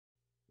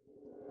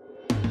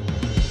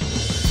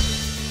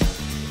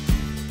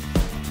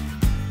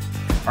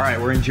All right,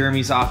 we're in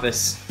Jeremy's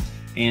office,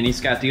 and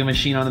he's got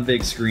DealMachine on the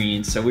big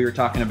screen. So we were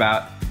talking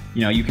about, you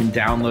know, you can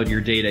download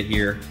your data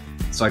here.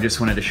 So I just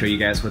wanted to show you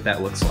guys what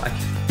that looks like.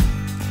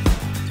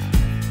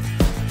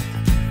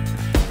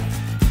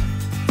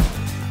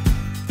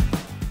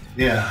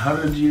 Yeah, how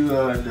did you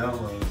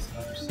download?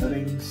 Under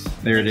settings.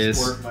 There it is.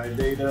 Export my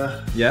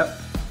data. Yep.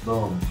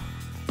 Boom.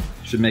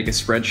 Should make a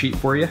spreadsheet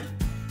for you.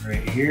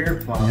 Right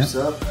here, pops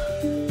up.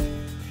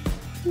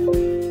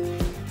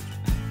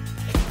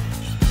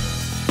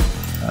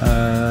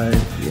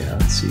 Yeah,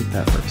 let's see if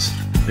that works.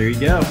 There you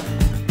go.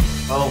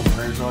 Oh,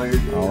 there's all your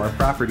data. All our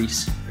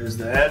properties. There's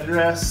the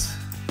address,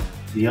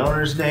 the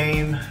owner's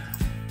name,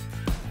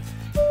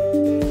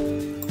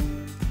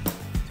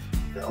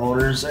 the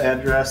owner's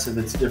address if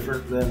it's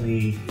different than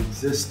the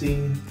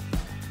existing,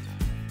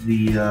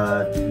 the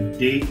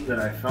date that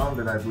I found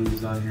it, I believe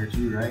is on here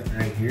too, right?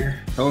 Right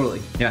here.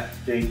 Totally, yeah.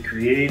 Date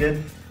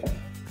created.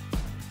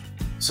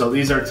 So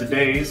these are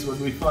today's. What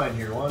do we find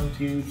here? 1,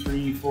 2,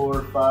 3,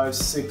 4, 5,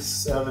 6,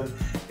 7,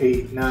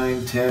 8,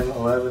 9, 10,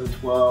 11,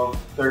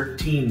 12,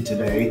 13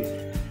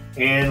 today.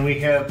 And we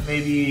have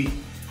maybe,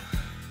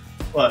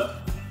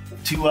 what,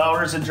 2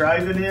 hours of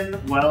driving in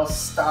while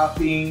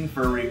stopping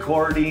for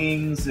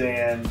recordings,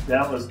 and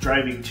that was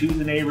driving to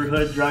the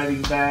neighborhood,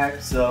 driving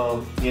back.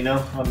 So, you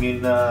know, I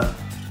mean,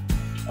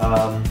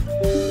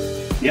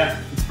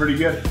 yeah, it's pretty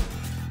good.